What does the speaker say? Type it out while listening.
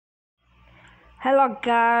Hello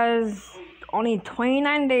guys, only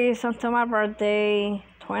 29 days until my birthday.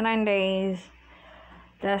 29 days.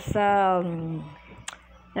 That's that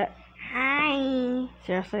Hi.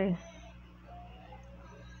 seriously.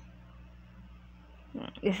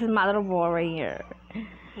 This is my little boy right here.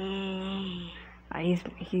 He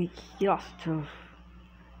lost a tooth.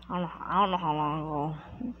 I don't know how long ago.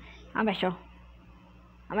 I bet you.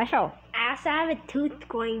 I also have a tooth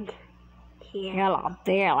going here. Yeah, up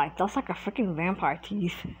there, like that's like a freaking vampire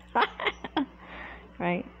teeth.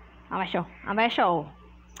 Right? I bet you. Why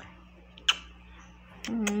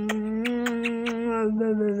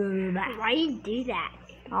do you do that?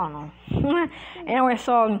 I don't know. Anyway,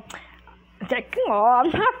 so I'm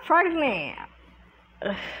not pregnant.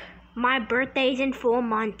 My birthday's in 4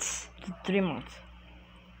 months. 3 months.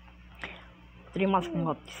 3 months can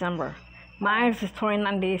go December. Mine is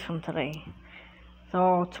 29 days from today.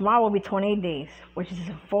 So tomorrow will be 28 days, which is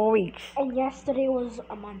 4 weeks. And yesterday was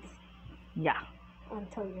a month Yeah.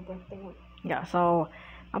 until your birthday went. Yeah, so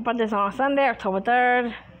my birthday's on Sunday, October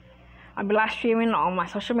 3rd. I'll be live streaming on my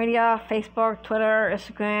social media, Facebook, Twitter,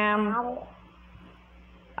 Instagram,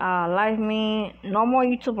 Live Me. No more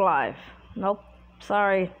YouTube Live. Nope.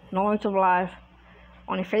 Sorry. No more YouTube Live.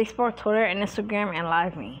 Only Facebook, Twitter, and Instagram, and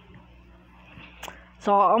Live Me.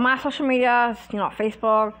 So on my social medias,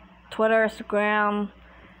 Facebook, Twitter, Instagram,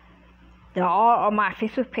 they're all on my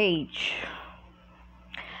Facebook page.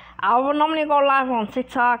 I would normally go live on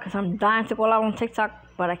TikTok because I'm dying to go live on TikTok,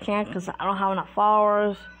 but I can't because I don't have enough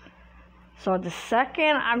followers. So the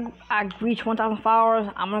second I reach 1,000 followers,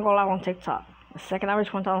 I'm going to go live on TikTok. The second I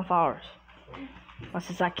reach 1,000 followers. But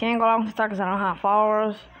since I can't go live on TikTok because I don't have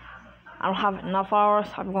followers, I don't have enough followers,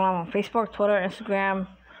 I'll be going live on Facebook, Twitter, Instagram.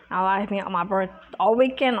 I'll live me on my birthday all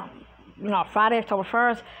weekend. Friday, October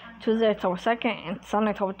 1st, Tuesday, October 2nd, and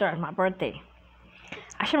Sunday, October 3rd, my birthday.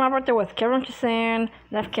 I share my birthday with Kevin Richardson,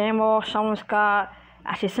 Neff Campbell, Sean Scott,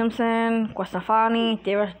 Ashley Simpson, Gwen Stefani,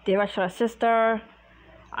 David Schiller's sister,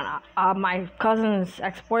 my cousin's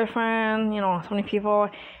ex-boyfriend, so many people.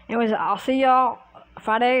 Anyways, I'll see y'all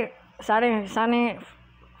Friday, Saturday, Sunday,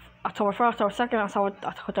 October 1st, October 2nd,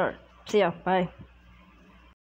 October 3rd. See ya. Bye.